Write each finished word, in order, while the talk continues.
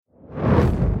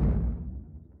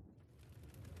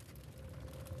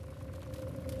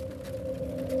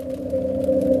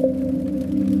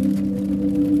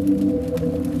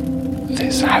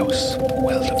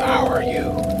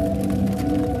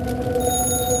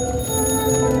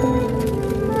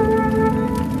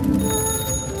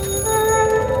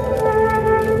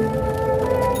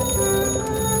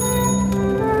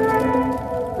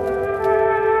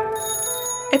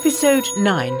Episode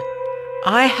 9.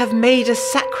 I have made a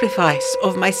sacrifice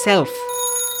of myself.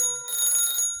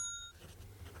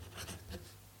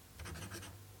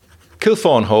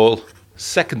 Kilfawn Hall,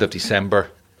 2nd of December,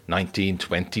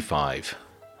 1925.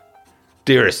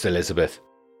 Dearest Elizabeth,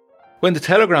 when the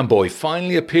telegram boy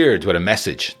finally appeared with a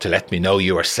message to let me know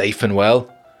you are safe and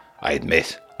well, I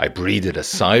admit I breathed a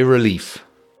sigh of relief.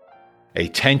 A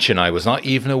tension I was not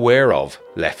even aware of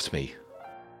left me.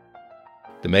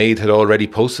 The maid had already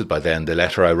posted by then the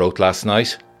letter I wrote last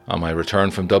night on my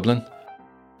return from Dublin.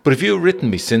 But if you have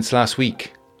written me since last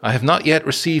week, I have not yet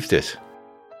received it,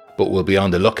 but will be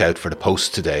on the lookout for the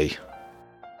post today.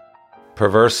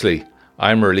 Perversely,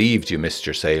 I am relieved you missed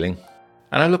your sailing,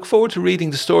 and I look forward to reading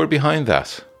the story behind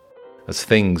that, as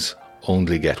things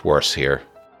only get worse here.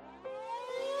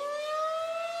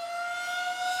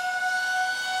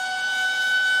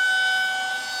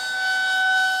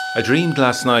 I dreamed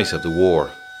last night of the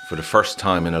war for the first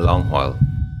time in a long while.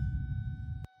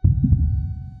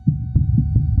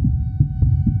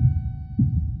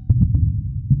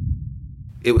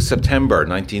 It was September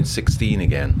 1916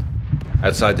 again,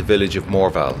 outside the village of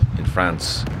Morval in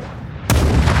France.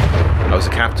 I was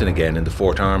a captain again in the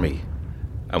Fourth Army,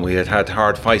 and we had had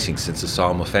hard fighting since the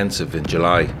Somme offensive in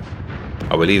July.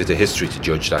 I will leave it to history to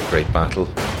judge that great battle,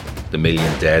 the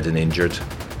million dead and injured,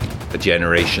 a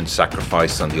generation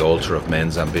sacrificed on the altar of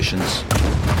men's ambitions.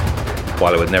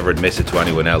 While I would never admit it to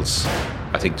anyone else,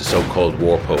 I think the so-called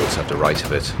war poets have the right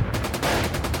of it.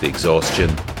 The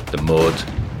exhaustion, the mud,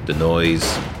 the noise,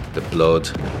 the blood,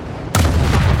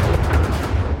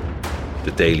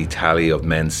 the daily tally of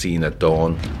men seen at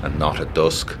dawn and not at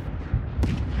dusk.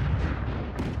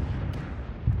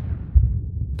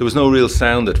 There was no real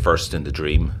sound at first in the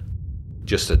dream,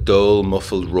 just a dull,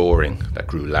 muffled roaring that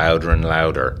grew louder and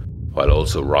louder, while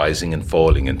also rising and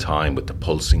falling in time with the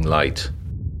pulsing light,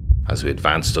 as we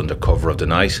advanced under cover of the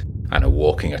night and a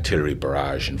walking artillery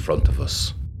barrage in front of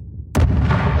us.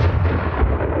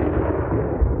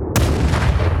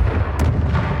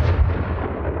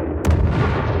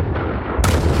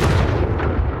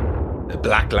 The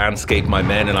black landscape my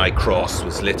men and I crossed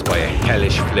was lit by a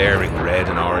hellish flaring red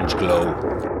and orange glow.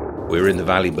 We were in the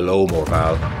valley below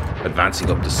Morval,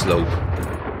 advancing up the slope.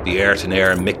 The earth and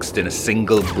air mixed in a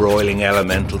single broiling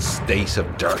elemental state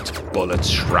of dirt, bullets,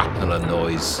 shrapnel and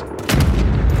noise.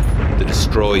 The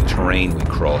destroyed terrain we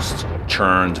crossed,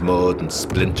 churned mud and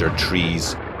splintered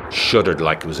trees, shuddered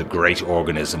like it was a great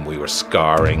organism we were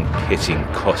scarring, hitting,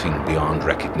 cutting beyond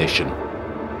recognition.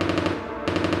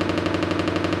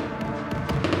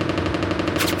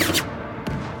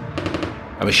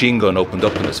 A machine gun opened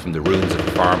up on us from the ruins of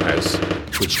the farmhouse,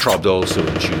 which throbbed also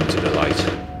in tune to the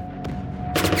light.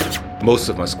 Most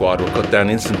of my squad were cut down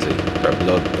instantly, their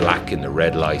blood black in the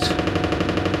red light.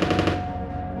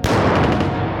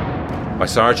 My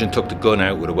sergeant took the gun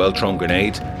out with a well-thrown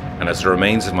grenade, and as the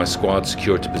remains of my squad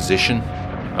secured the position,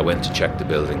 I went to check the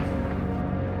building.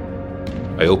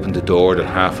 I opened the door that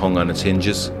half hung on its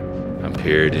hinges and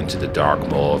peered into the dark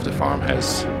maw of the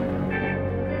farmhouse.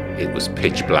 It was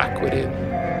pitch black within.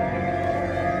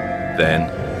 Then,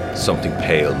 something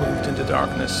pale moved into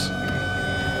darkness.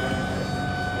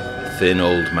 A thin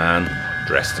old man,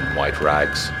 dressed in white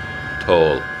rags,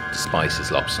 tall despite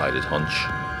his lopsided hunch,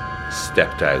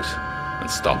 stepped out and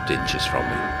stopped inches from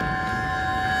me.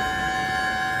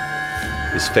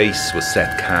 His face was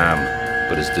set calm,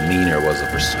 but his demeanour was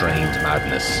of restrained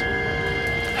madness.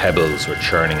 Pebbles were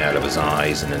churning out of his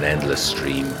eyes in an endless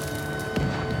stream.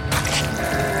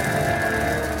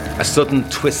 A sudden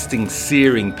twisting,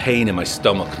 searing pain in my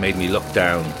stomach made me look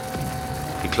down.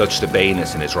 He clutched a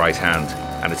bayonet in his right hand,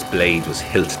 and its blade was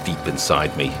hilt deep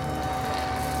inside me.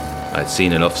 I had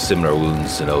seen enough similar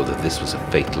wounds to know that this was a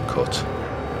fatal cut,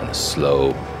 and a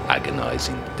slow,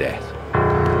 agonising death.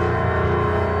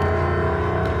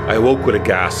 I awoke with a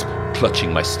gasp,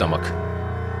 clutching my stomach.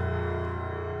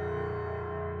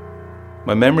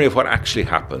 My memory of what actually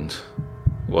happened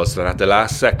was that at the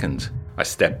last second, I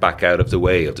stepped back out of the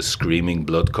way of the screaming,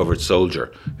 blood-covered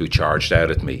soldier who charged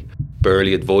out at me,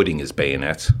 barely avoiding his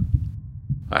bayonet.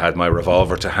 I had my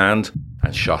revolver to hand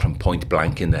and shot him point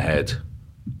blank in the head.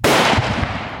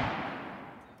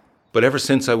 But ever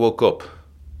since I woke up,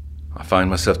 I find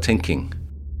myself thinking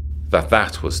that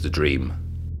that was the dream,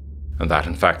 and that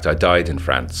in fact I died in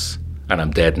France, and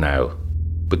I'm dead now,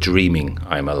 but dreaming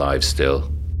I am alive still.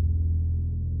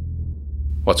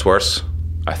 What's worse,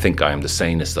 I think I am the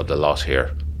sanest of the lot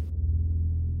here.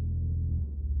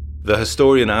 The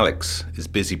historian Alex is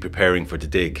busy preparing for the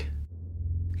dig.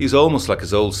 He's almost like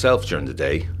his old self during the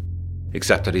day,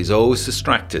 except that he's always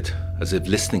distracted, as if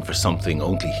listening for something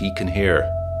only he can hear.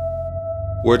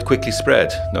 Word quickly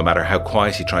spread, no matter how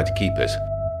quiet he tried to keep it,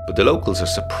 but the locals are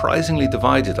surprisingly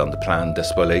divided on the planned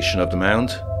despoliation of the mound.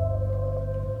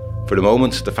 For the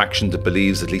moment, the faction that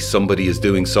believes at least somebody is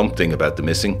doing something about the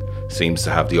missing seems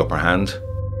to have the upper hand.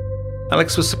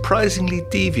 Alex was surprisingly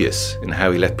devious in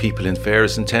how he let people in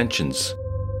fairest intentions,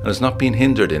 and has not been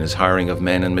hindered in his hiring of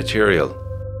men and material,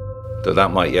 though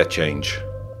that might yet change.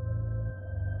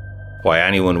 Why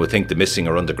anyone would think the missing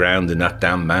are underground in that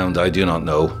damn mound, I do not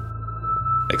know.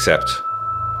 Except,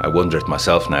 I wonder it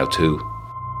myself now too.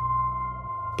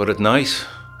 But at night,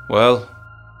 well,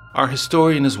 our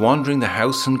historian is wandering the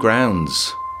house and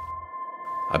grounds.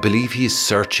 I believe he is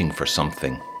searching for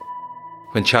something.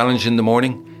 When challenged in the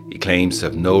morning, he claims to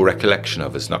have no recollection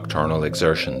of his nocturnal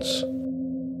exertions.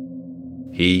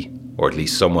 He, or at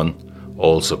least someone,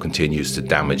 also continues to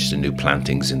damage the new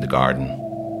plantings in the garden.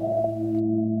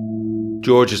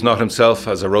 George is not himself,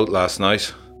 as I wrote last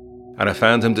night, and I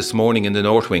found him this morning in the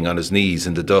north wing on his knees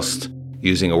in the dust,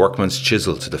 using a workman's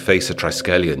chisel to deface a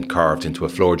triskelion carved into a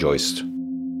floor joist.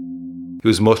 He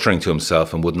was muttering to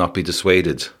himself and would not be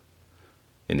dissuaded.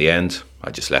 In the end,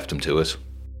 I just left him to it.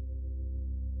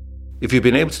 If you've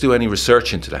been able to do any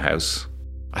research into the house,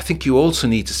 I think you also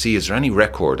need to see is there any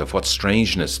record of what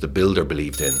strangeness the builder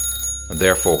believed in, and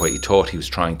therefore what he thought he was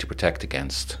trying to protect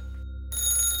against.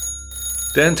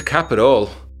 Then, to cap it all,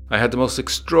 I had the most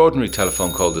extraordinary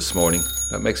telephone call this morning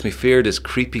that makes me fear this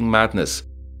creeping madness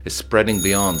is spreading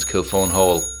beyond Kilphone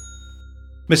Hall.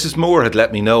 Mrs. Moore had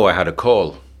let me know I had a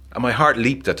call, and my heart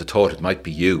leaped at the thought it might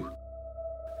be you.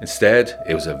 Instead,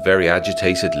 it was a very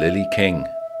agitated Lily King.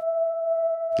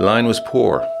 The line was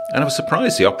poor, and I was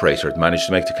surprised the operator had managed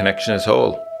to make the connection at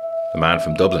all. The man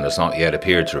from Dublin has not yet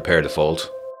appeared to repair the fault.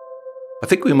 I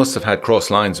think we must have had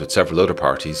cross lines with several other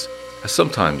parties, as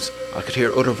sometimes I could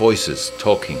hear other voices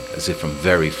talking as if from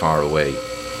very far away. There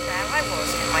I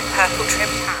was in my purple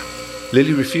trimmed hat.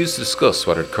 Lily refused to discuss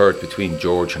what had occurred between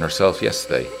George and herself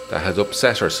yesterday that had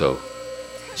upset her so.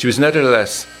 She was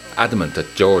nevertheless adamant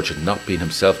that George had not been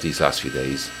himself these last few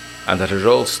days, and that it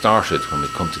all started when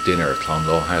we'd come to dinner at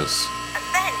Clonlaw House. And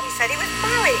then he said he was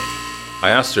married.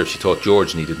 I asked her if she thought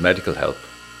George needed medical help,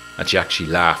 and she actually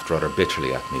laughed rather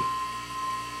bitterly at me.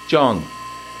 "John,"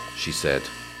 she said,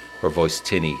 her voice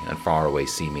tinny and far away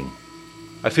seeming,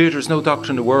 "I fear there's no doctor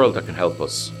in the world that can help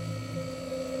us."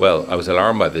 Well, I was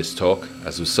alarmed by this talk,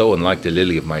 as it was so unlike the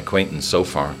Lily of my acquaintance so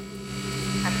far.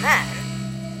 And then?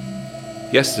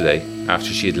 Yesterday,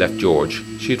 after she had left George,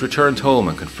 she had returned home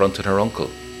and confronted her uncle.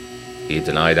 He had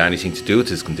denied anything to do with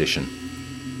his condition.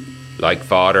 Like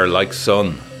father, like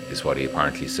son, is what he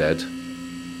apparently said.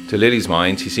 To Lily's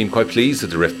mind, he seemed quite pleased at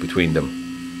the rift between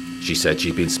them. She said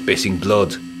she'd been spitting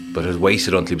blood, but had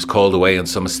waited until he was called away on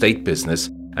some estate business,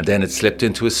 and then had slipped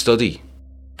into his study.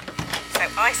 So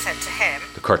I said to him...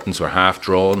 The curtains were half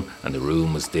drawn, and the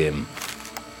room was dim.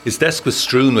 His desk was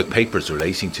strewn with papers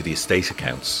relating to the estate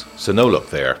accounts, so no luck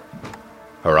there.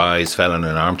 Her eyes fell on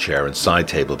an armchair and side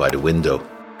table by the window.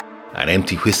 An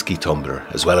empty whiskey tumbler,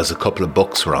 as well as a couple of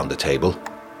books, were on the table.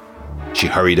 She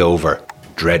hurried over,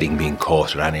 dreading being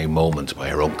caught at any moment by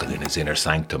her uncle in his inner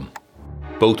sanctum.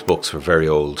 Both books were very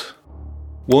old.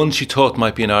 One she thought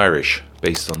might be in Irish,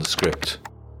 based on the script.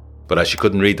 But as she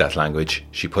couldn't read that language,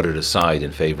 she put it aside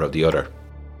in favour of the other.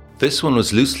 This one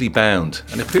was loosely bound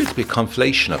and appeared to be a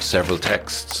conflation of several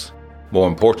texts. More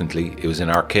importantly, it was in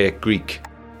archaic Greek,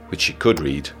 which she could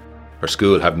read, her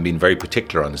school having been very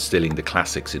particular on instilling the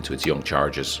classics into its young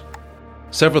charges.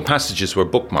 Several passages were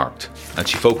bookmarked, and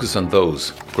she focused on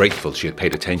those, grateful she had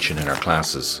paid attention in her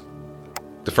classes.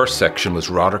 The first section was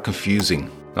rather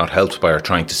confusing, not helped by her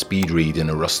trying to speed read in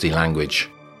a rusty language.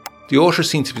 The author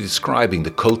seemed to be describing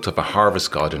the cult of a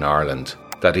harvest god in Ireland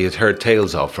that he had heard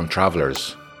tales of from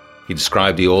travellers. He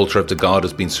described the altar of the god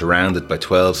as being surrounded by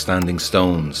 12 standing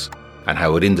stones, and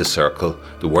how within the circle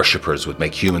the worshippers would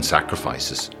make human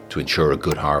sacrifices to ensure a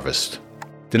good harvest.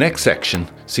 The next section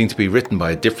seemed to be written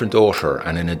by a different author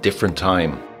and in a different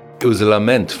time. It was a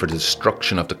lament for the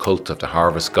destruction of the cult of the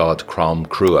harvest god Crom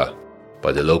Crua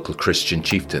by the local Christian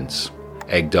chieftains,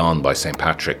 egged on by St.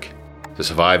 Patrick. The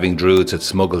surviving druids had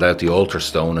smuggled out the altar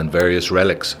stone and various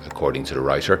relics, according to the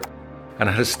writer, and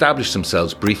had established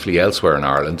themselves briefly elsewhere in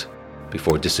Ireland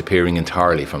before disappearing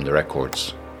entirely from the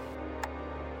records.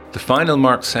 The final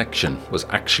marked section was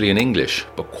actually in English,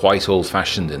 but quite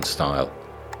old-fashioned in style.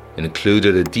 It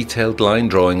included a detailed line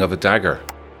drawing of a dagger,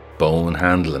 bone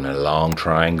handle and a long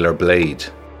triangular blade,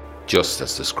 just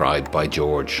as described by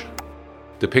George.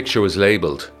 The picture was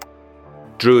labelled,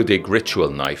 "Druidic Ritual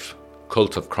Knife,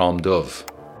 Cult of Crom Dubh."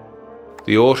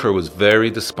 The author was very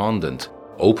despondent,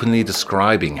 openly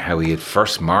describing how he had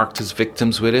first marked his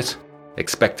victims with it,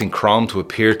 expecting Crom to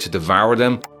appear to devour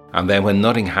them, and then when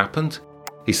nothing happened,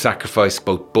 he sacrificed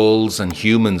both bulls and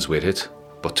humans with it,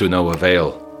 but to no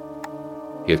avail.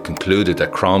 He had concluded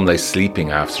that Crom lay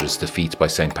sleeping after his defeat by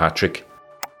St. Patrick,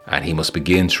 and he must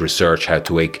begin to research how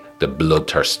to wake the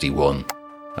bloodthirsty one,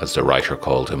 as the writer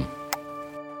called him.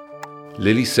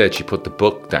 Lily said she put the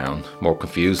book down, more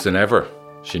confused than ever.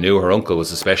 She knew her uncle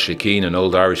was especially keen on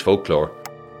old Irish folklore,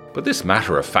 but this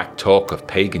matter-of-fact talk of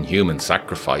pagan human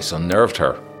sacrifice unnerved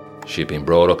her. She had been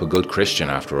brought up a good Christian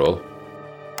after all.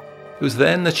 It was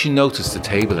then that she noticed the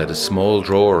table had a small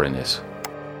drawer in it.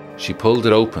 She pulled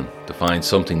it open to find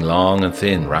something long and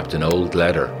thin wrapped in old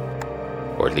leather,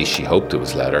 or at least she hoped it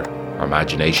was leather, her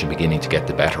imagination beginning to get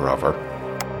the better of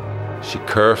her. She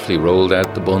carefully rolled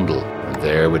out the bundle, and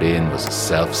there within was the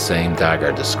self-same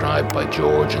dagger described by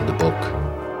George in the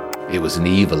book. It was an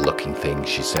evil-looking thing,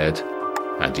 she said,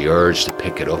 and the urge to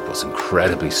pick it up was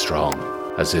incredibly strong,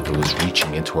 as if it was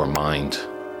reaching into her mind.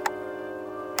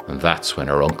 And that's when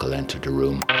her uncle entered the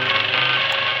room.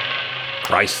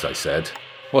 "Christ," I said.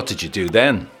 "What did you do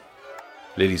then?"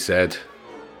 Lily said,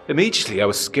 "Immediately I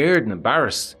was scared and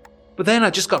embarrassed, but then I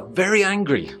just got very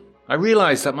angry. I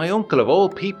realised that my uncle of all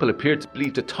people appeared to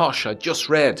believe the tosh I'd just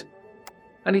read,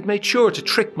 and he'd made sure to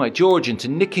trick my George into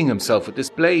nicking himself with this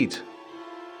blade.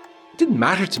 It didn't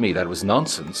matter to me that it was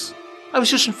nonsense. I was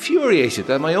just infuriated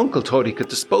that my uncle thought he could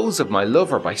dispose of my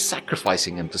lover by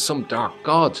sacrificing him to some dark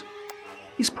god.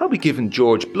 He's probably given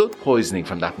George blood poisoning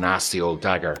from that nasty old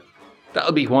dagger.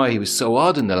 That'll be why he was so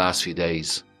odd in the last few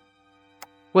days.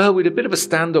 Well, we had a bit of a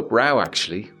stand-up row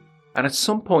actually, and at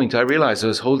some point I realised I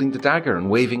was holding the dagger and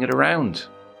waving it around.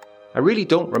 I really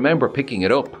don't remember picking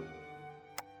it up.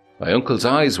 My uncle's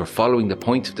eyes were following the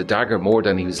point of the dagger more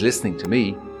than he was listening to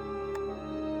me.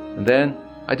 And then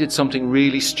I did something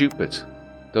really stupid,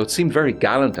 though it seemed very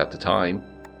gallant at the time.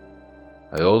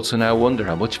 I also now wonder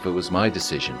how much of it was my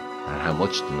decision and how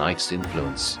much the knife's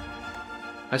influence.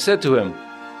 I said to him,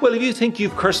 "Well, if you think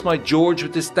you've cursed my George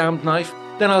with this damned knife,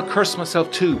 then I'll curse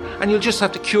myself too, and you'll just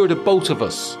have to cure the both of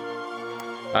us."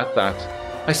 At that,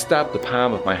 I stabbed the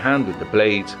palm of my hand with the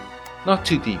blade, not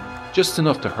too deep, just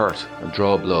enough to hurt and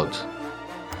draw blood.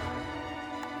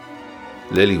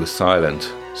 Lily was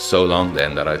silent, so long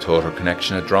then that I thought her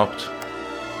connection had dropped.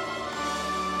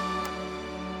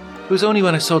 It was only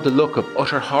when I saw the look of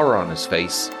utter horror on his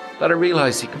face that I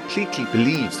realised he completely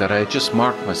believed that I had just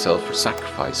marked myself for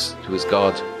sacrifice to his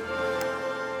god.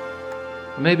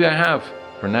 And maybe I have,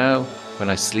 for now, when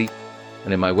I sleep,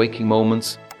 and in my waking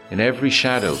moments, in every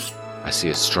shadow, I see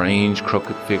a strange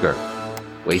crooked figure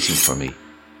waiting for me,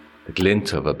 the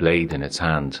glint of a blade in its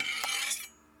hand.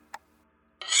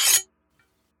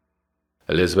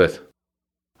 Elizabeth,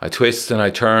 I twist and I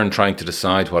turn trying to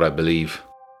decide what I believe.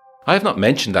 I have not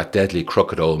mentioned that deadly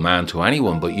crooked old man to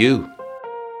anyone but you.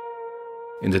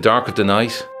 In the dark of the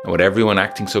night, and with everyone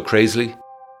acting so crazily,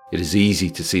 it is easy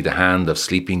to see the hand of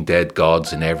sleeping dead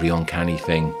gods in every uncanny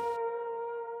thing.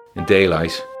 In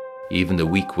daylight, even the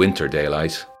weak winter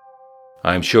daylight,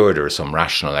 I am sure there is some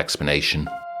rational explanation.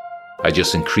 I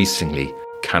just increasingly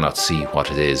cannot see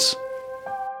what it is.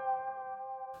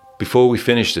 Before we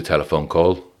finished the telephone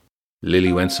call,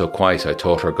 Lily went so quiet I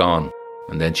thought her gone,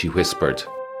 and then she whispered,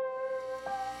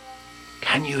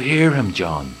 "Can you hear him,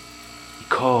 John? He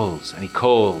calls and he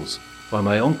calls, while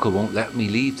my uncle won't let me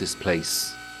leave this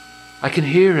place. I can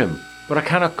hear him, but I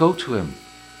cannot go to him.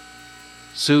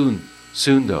 Soon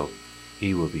though,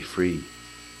 he will be free."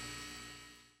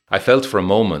 I felt for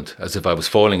a moment as if I was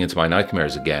falling into my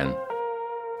nightmares again.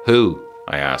 "Who?"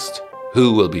 I asked.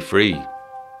 "Who will be free?"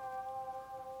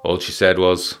 All she said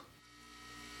was,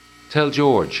 "Tell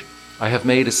George, I have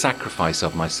made a sacrifice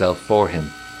of myself for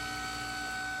him."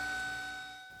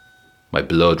 My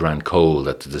blood ran cold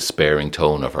at the despairing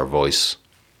tone of her voice.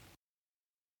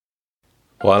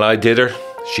 While I did her,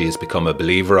 she has become a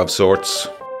believer of sorts.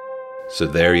 So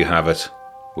there you have it.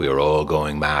 We are all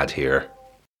going mad here.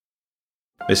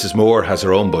 Mrs. Moore has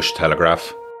her own bush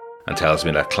telegraph and tells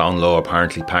me that Clonlaw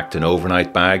apparently packed an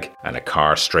overnight bag and a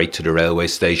car straight to the railway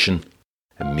station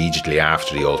immediately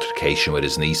after the altercation with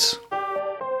his niece.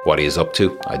 What he is up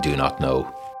to, I do not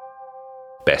know.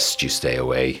 Best you stay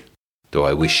away, though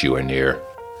I wish you were near.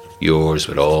 Yours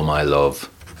with all my love,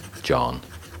 John.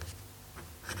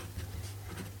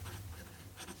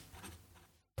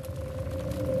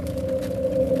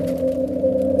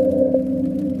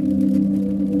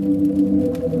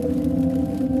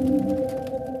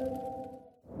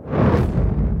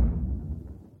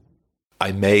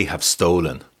 I may have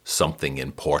stolen something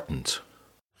important.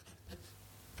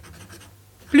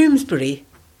 Bloomsbury,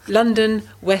 London,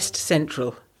 West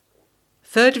Central,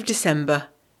 3rd of December,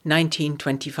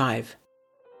 1925.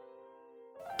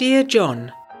 Dear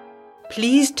John,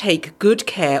 please take good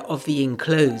care of the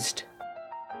enclosed.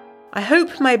 I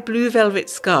hope my blue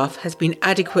velvet scarf has been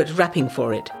adequate wrapping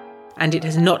for it, and it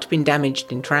has not been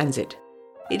damaged in transit.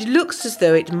 It looks as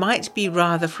though it might be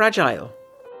rather fragile.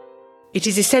 It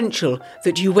is essential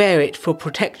that you wear it for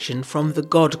protection from the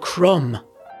god Krom,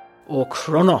 or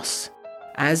Kronos,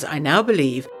 as I now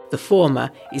believe the former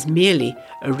is merely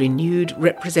a renewed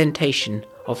representation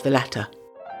of the latter.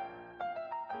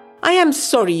 I am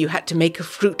sorry you had to make a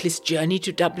fruitless journey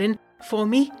to Dublin for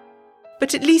me,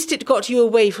 but at least it got you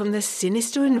away from the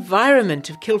sinister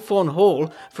environment of Kilforn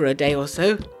Hall for a day or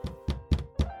so.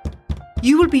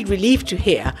 You will be relieved to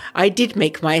hear I did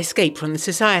make my escape from the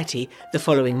society the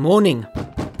following morning.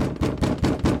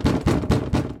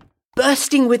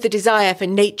 Bursting with the desire for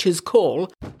nature's call,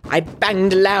 I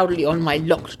banged loudly on my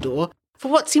locked door for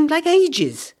what seemed like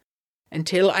ages,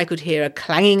 until I could hear a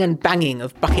clanging and banging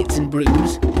of buckets and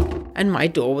brooms, and my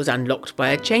door was unlocked by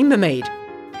a chambermaid,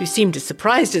 who seemed as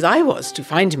surprised as I was to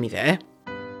find me there.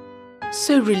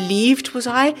 So relieved was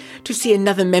I to see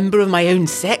another member of my own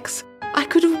sex, I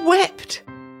could have wept.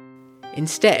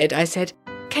 Instead, I said,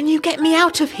 "Can you get me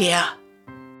out of here?"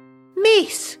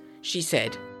 "Miss," she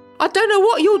said, "I don't know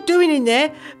what you're doing in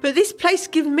there, but this place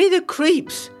gives me the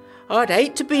creeps. I'd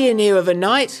hate to be in here of a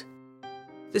night.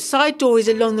 The side door is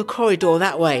along the corridor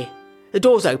that way. The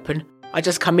door's open. I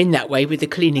just come in that way with the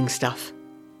cleaning stuff."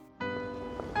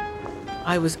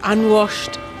 I was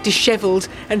unwashed, dishevelled,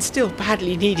 and still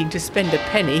badly needing to spend a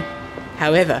penny.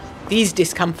 However, these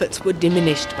discomforts were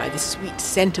diminished by the sweet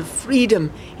scent of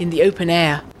freedom in the open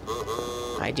air.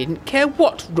 I didn't care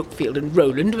what Rookfield and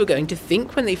Roland were going to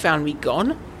think when they found me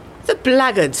gone. The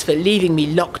blackguards for leaving me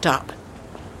locked up.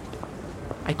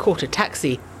 I caught a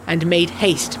taxi and made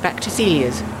haste back to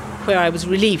Celia's, where I was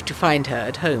relieved to find her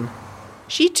at home.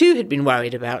 She too had been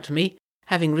worried about me,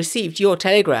 having received your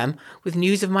telegram with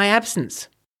news of my absence.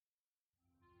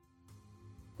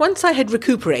 Once I had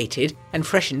recuperated and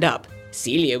freshened up,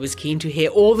 Celia was keen to hear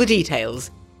all the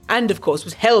details, and of course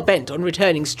was hell-bent on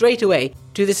returning straight away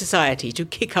to the society to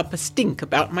kick up a stink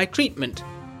about my treatment.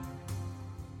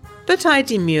 But I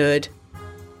demurred,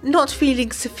 not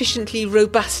feeling sufficiently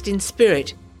robust in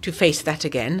spirit to face that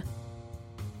again,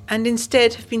 and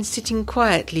instead have been sitting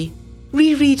quietly,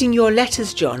 rereading your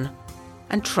letters, John,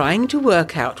 and trying to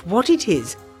work out what it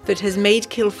is that has made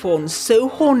Kilforn so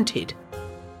haunted,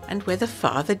 and whether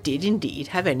Father did indeed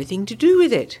have anything to do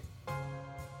with it.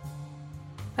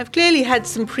 I've clearly had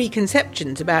some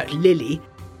preconceptions about Lily,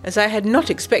 as I had not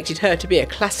expected her to be a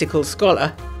classical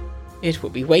scholar. It will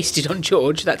be wasted on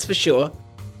George, that's for sure.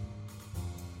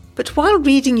 But while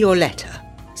reading your letter,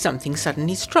 something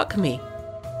suddenly struck me.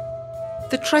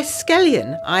 The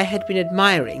Triskelion I had been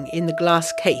admiring in the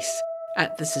glass case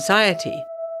at the society,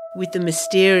 with the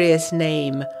mysterious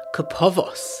name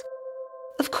Kopovos.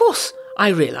 Of course, I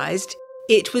realised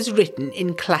it was written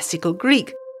in classical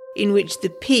Greek, in which the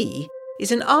P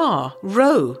is an R,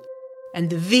 rho, and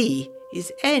the V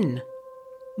is N,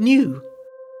 nu,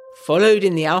 followed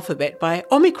in the alphabet by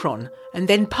Omicron and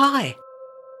then Pi.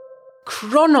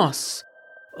 Kronos,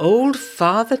 old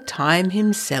Father Time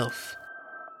himself.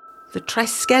 The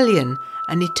Triskelion,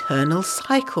 an eternal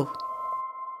cycle.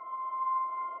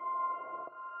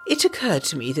 It occurred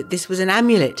to me that this was an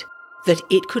amulet, that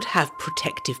it could have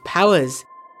protective powers,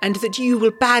 and that you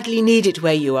will badly need it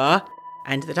where you are,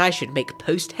 and that I should make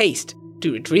post-haste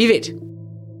to retrieve it.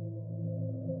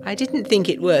 I didn't think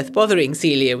it worth bothering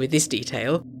Celia with this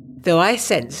detail, though I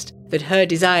sensed that her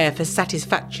desire for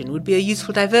satisfaction would be a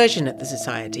useful diversion at the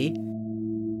society.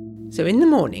 So in the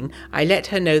morning I let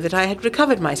her know that I had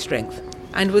recovered my strength,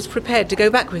 and was prepared to go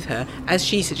back with her, as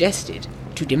she suggested,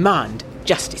 to demand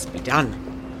justice be done.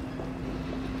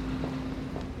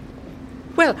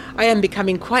 Well, I am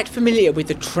becoming quite familiar with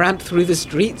the tramp through the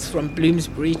streets from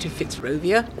Bloomsbury to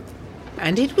Fitzrovia,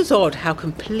 and it was odd how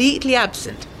completely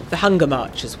absent the Hunger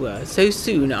Marchers were so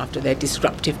soon after their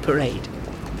disruptive parade.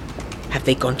 Have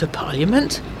they gone to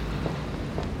Parliament?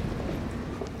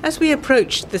 As we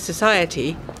approached the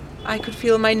society, I could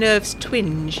feel my nerves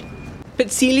twinge, but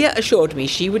Celia assured me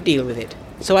she would deal with it,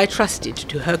 so I trusted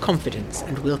to her confidence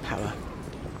and willpower.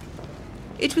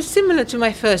 It was similar to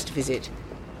my first visit,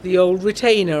 the old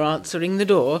retainer answering the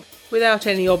door without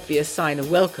any obvious sign of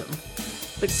welcome.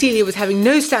 But Celia was having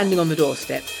no standing on the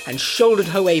doorstep and shouldered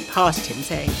her way past him,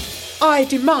 saying, "I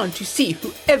demand to see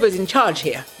whoever's in charge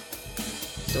here."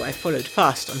 So I followed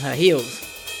fast on her heels.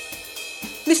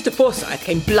 Mr. Forsyth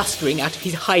came blustering out of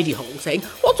his hidey-hole, saying,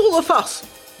 "What's all the fuss?"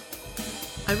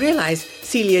 I realised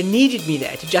Celia needed me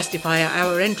there to justify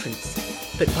our entrance,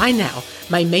 but by now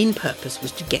my main purpose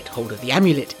was to get hold of the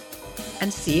amulet.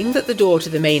 and seeing that the door to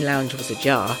the main lounge was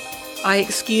ajar, I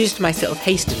excused myself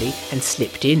hastily and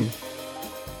slipped in.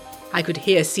 I could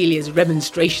hear Celia's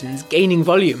remonstrations gaining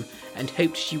volume and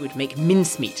hoped she would make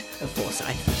mincemeat of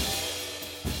Forsyth.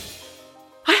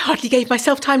 I hardly gave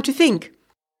myself time to think.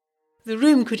 The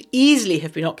room could easily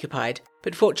have been occupied,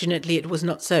 but fortunately it was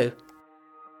not so.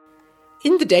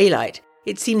 In the daylight,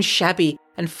 it seemed shabby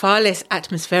and far less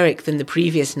atmospheric than the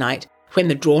previous night, when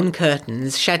the drawn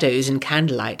curtains, shadows and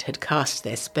candlelight had cast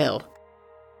their spell.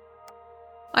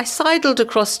 I sidled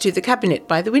across to the cabinet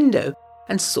by the window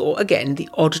and saw again the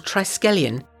odd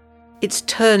triskelion, its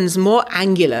turns more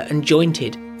angular and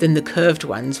jointed than the curved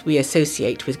ones we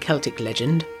associate with Celtic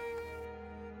legend.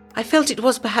 I felt it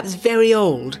was perhaps very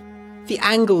old, the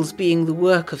angles being the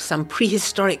work of some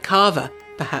prehistoric carver,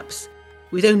 perhaps,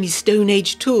 with only Stone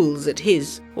Age tools at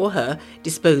his or her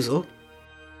disposal.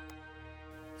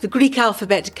 The Greek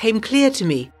alphabet came clear to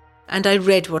me, and I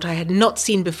read what I had not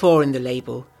seen before in the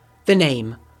label, the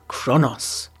name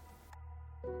Kronos.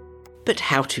 But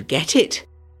how to get it?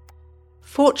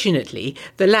 Fortunately,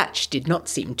 the latch did not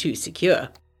seem too secure.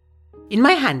 In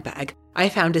my handbag, I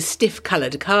found a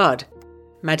stiff-coloured card,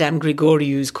 Madame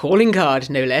Grigoriou's calling card,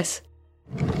 no less,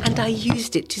 and I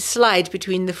used it to slide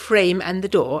between the frame and the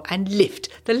door and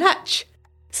lift the latch.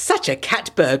 Such a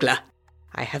cat burglar!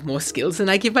 I have more skills than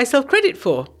I give myself credit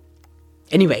for.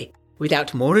 Anyway,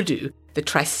 without more ado, the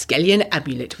Triskelion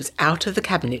amulet was out of the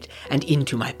cabinet and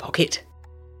into my pocket.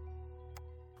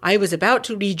 I was about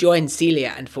to rejoin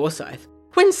Celia and Forsyth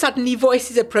when suddenly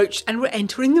voices approached and were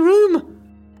entering the room.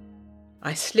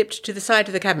 I slipped to the side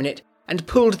of the cabinet and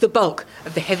pulled the bulk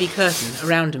of the heavy curtain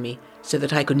around me so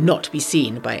that I could not be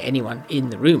seen by anyone in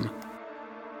the room.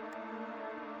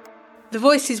 The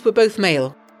voices were both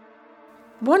male.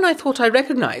 One I thought I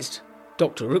recognised,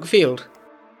 Dr. Rookfield.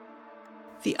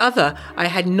 The other I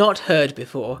had not heard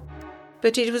before,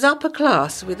 but it was upper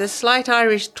class with a slight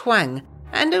Irish twang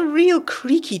and a real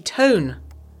creaky tone.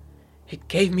 It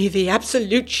gave me the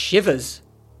absolute shivers.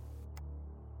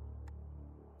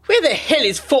 "Where the hell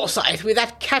is Forsyth with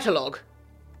that catalogue?"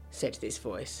 said this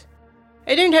voice.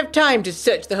 "I don't have time to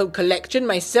search the whole collection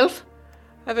myself.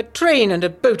 I've a train and a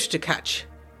boat to catch."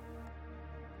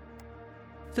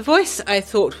 The voice I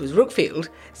thought was Rookfield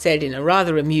said in a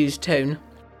rather amused tone,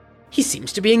 "He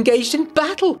seems to be engaged in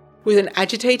battle with an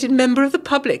agitated member of the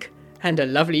public, and a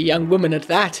lovely young woman at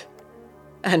that.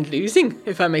 And losing,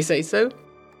 if I may say so.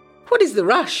 What is the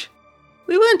rush?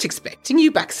 We weren't expecting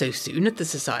you back so soon at the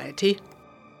Society."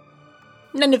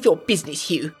 "None of your business,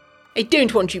 Hugh. I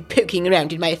don't want you poking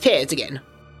around in my affairs again."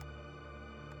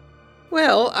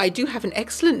 "Well, I do have an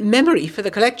excellent memory for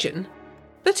the collection.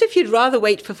 But if you'd rather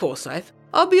wait for Forsyth,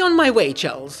 I'll be on my way,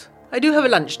 Charles. I do have a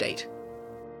lunch date."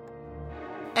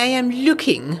 "I am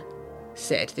looking,"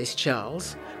 said this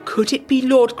Charles. "Could it be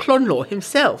Lord Clonlaw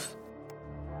himself?"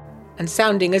 And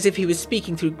sounding as if he was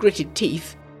speaking through gritted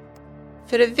teeth,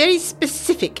 "for a very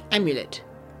specific amulet.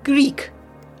 Greek.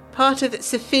 Part of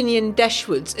Safinian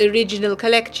Dashwood's original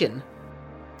collection.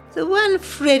 The one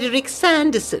Frederick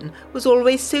Sanderson was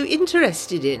always so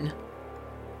interested in."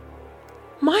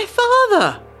 "My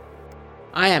father!"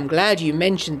 "I am glad you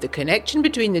mentioned the connection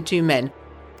between the two men,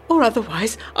 or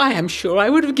otherwise I am sure I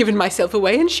would have given myself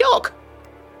away in shock."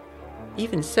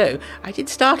 Even so, I did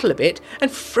startle a bit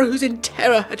and froze in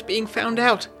terror at being found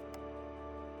out.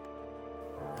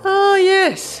 "Ah,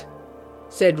 yes,"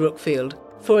 said Rookfield,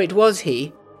 for it was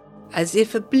he, as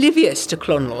if oblivious to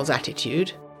Clonlaw's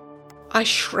attitude. I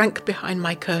shrank behind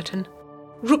my curtain.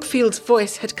 Rookfield's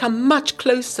voice had come much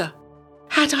closer.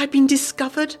 Had I been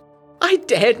discovered? I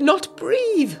dared not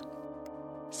breathe.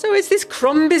 "So it's this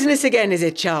Crom business again, is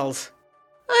it, Charles?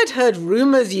 I'd heard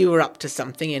rumours you were up to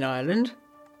something in Ireland.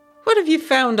 What have you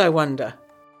found, I wonder?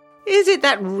 Is it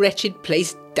that wretched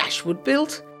place Dashwood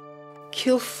built?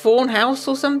 Kilthorne House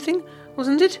or something,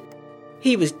 wasn't it?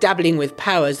 He was dabbling with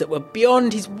powers that were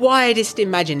beyond his widest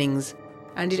imaginings,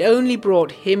 and it only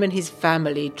brought him and his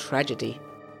family tragedy.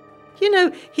 You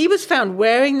know, he was found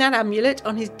wearing that amulet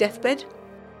on his deathbed.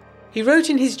 He wrote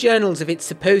in his journals of its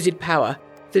supposed power,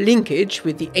 the linkage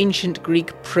with the ancient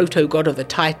Greek proto-god of the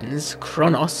Titans,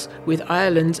 Kronos, with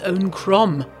Ireland's own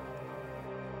Crom.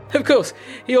 Of course,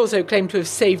 he also claimed to have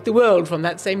saved the world from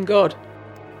that same god.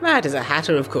 Mad as a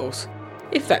hatter, of course,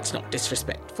 if that's not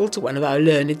disrespectful to one of our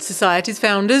learned society's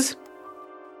founders."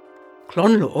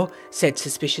 Clonlaw said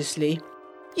suspiciously,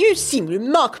 "You seem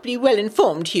remarkably well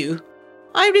informed, Hugh.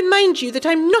 I remind you that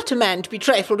I'm not a man to be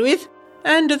trifled with,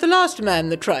 and the last man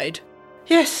that tried."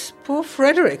 "Yes, poor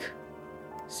Frederick,"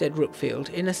 said Rookfield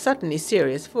in a suddenly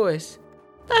serious voice.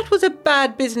 "That was a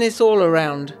bad business all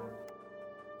around."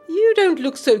 You don't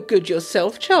look so good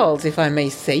yourself, Charles, if I may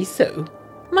say so.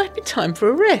 Might be time for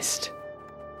a rest.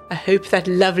 I hope that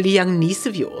lovely young niece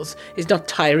of yours is not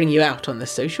tiring you out on the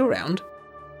social round.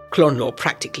 Clonlaw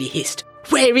practically hissed,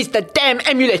 "Where is the damn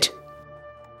amulet?"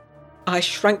 I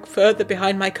shrank further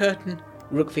behind my curtain.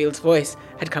 Rookfield's voice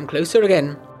had come closer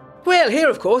again. "Well, here,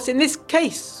 of course, in this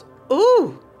case.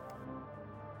 Ooh."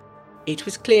 It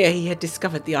was clear he had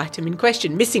discovered the item in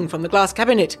question missing from the glass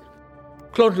cabinet.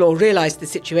 Clonlaw realised the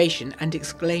situation and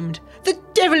exclaimed, "The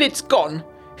devil, it's gone!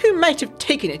 Who might have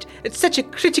taken it at such a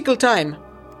critical time?"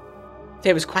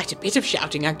 There was quite a bit of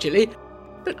shouting, actually,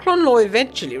 but Clonlaw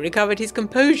eventually recovered his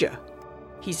composure.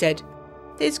 He said,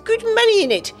 "There's good money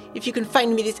in it if you can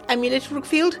find me this amulet,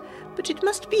 Rookfield, but it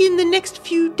must be in the next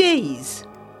few days."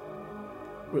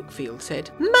 Rookfield said,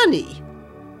 "Money?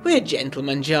 We're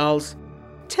gentlemen, Charles.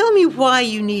 Tell me why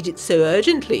you need it so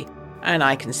urgently, and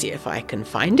I can see if I can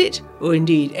find it, or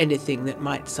indeed anything that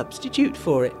might substitute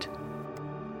for it."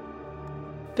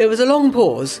 There was a long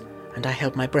pause, and I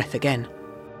held my breath again.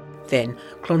 Then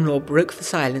Clonlaw broke the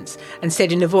silence and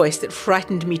said in a voice that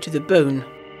frightened me to the bone,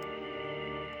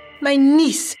 "My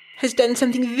niece has done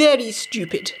something very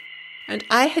stupid, and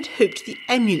I had hoped the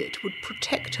amulet would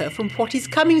protect her from what is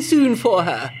coming soon for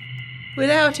her.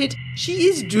 Without it, she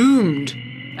is doomed,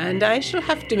 and I shall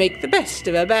have to make the best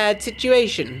of a bad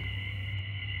situation."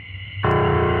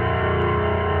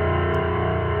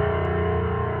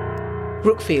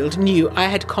 Rookfield knew I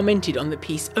had commented on the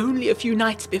piece only a few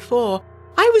nights before.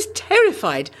 I was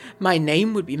terrified my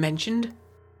name would be mentioned.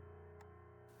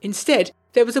 Instead,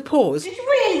 there was a pause, Did you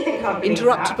really think I'd believe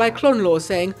interrupted that? by Clonlaw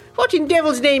saying, "What in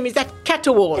devil's name is that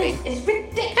caterwauling?" This is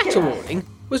ridiculous. Caterwauling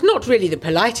was not really the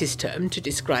politest term to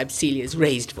describe Celia's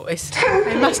raised voice,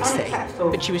 I must say,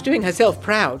 but she was doing herself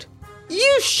proud.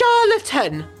 "You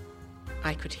charlatan!"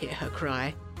 I could hear her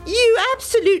cry. "You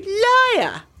absolute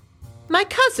liar! My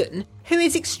cousin, who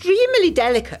is extremely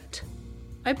delicate,"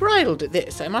 I bridled at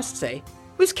this, I must say,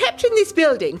 "was kept in this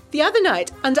building the other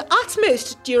night under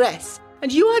utmost duress,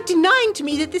 and you are denying to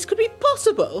me that this could be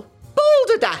possible?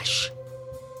 Balderdash!"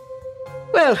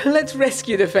 "Well, let's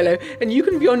rescue the fellow, and you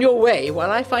can be on your way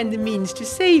while I find the means to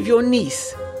save your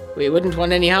niece. We wouldn't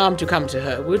want any harm to come to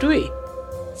her, would we?"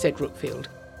 said Rookfield,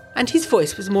 and his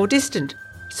voice was more distant,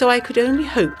 so I could only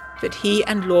hope that he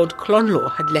and Lord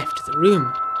Clonlaw had left the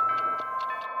room.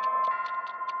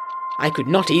 I could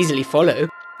not easily follow,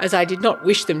 as I did not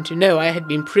wish them to know I had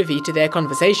been privy to their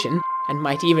conversation, and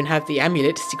might even have the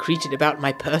amulet secreted about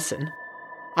my person.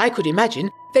 I could imagine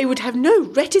they would have no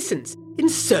reticence in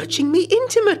searching me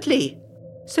intimately.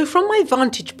 So from my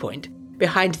vantage point,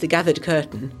 behind the gathered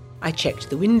curtain, I checked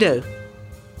the window.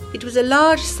 It was a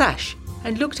large sash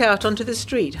and looked out onto the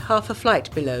street half a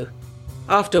flight below.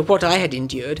 After what I had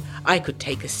endured, I could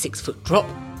take a 6-foot drop.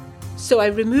 So I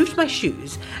removed my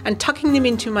shoes and, tucking them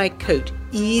into my coat,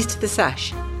 eased the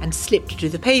sash and slipped to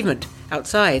the pavement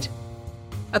outside.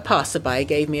 A passer-by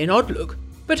gave me an odd look,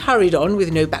 but hurried on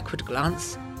with no backward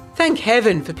glance. Thank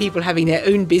heaven for people having their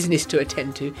own business to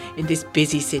attend to in this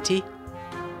busy city.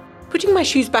 Putting my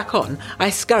shoes back on, I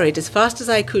scurried as fast as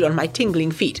I could on my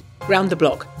tingling feet round the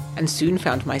block and soon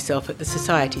found myself at the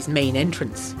Society's main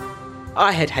entrance.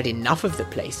 I had had enough of the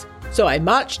place, so I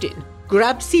marched in,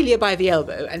 grabbed Celia by the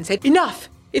elbow and said, "Enough!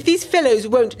 If these fellows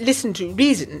won't listen to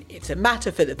reason, it's a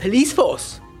matter for the police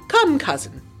force. Come,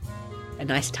 cousin." A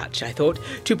nice touch, I thought,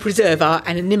 to preserve our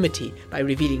anonymity by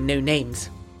revealing no names.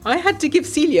 I had to give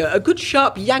Celia a good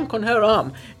sharp yank on her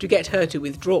arm to get her to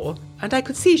withdraw, and I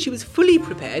could see she was fully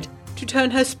prepared to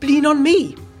turn her spleen on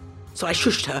me. So I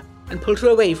shushed her and pulled her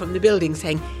away from the building,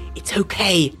 saying, "It's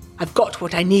okay, I've got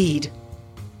what I need."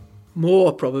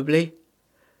 More, probably.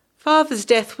 Father's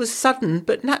death was sudden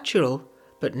but natural,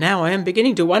 but now I am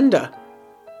beginning to wonder.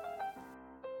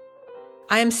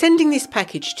 I am sending this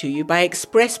package to you by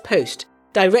express post,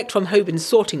 direct from Hoban's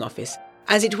sorting office,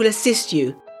 as it will assist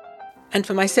you. And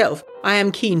for myself, I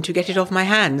am keen to get it off my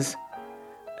hands.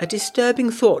 A disturbing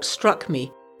thought struck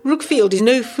me. Rookfield is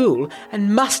no fool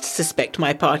and must suspect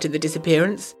my part in the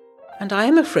disappearance, and I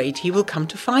am afraid he will come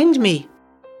to find me.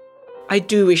 I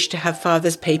do wish to have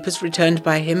Father's papers returned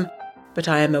by him, but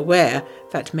I am aware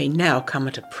that may now come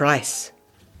at a price.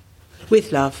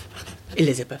 With love,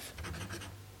 Elizabeth.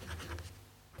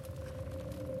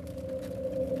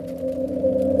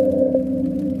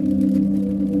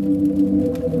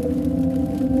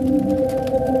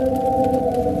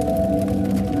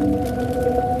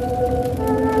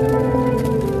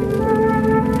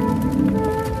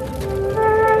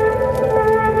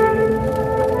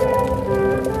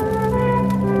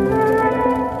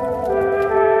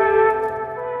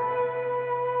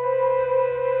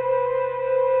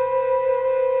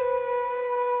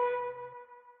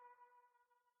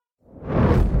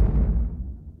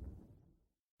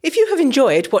 If you have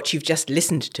enjoyed what you've just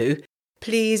listened to,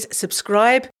 please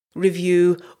subscribe,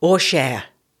 review or share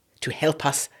to help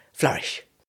us flourish.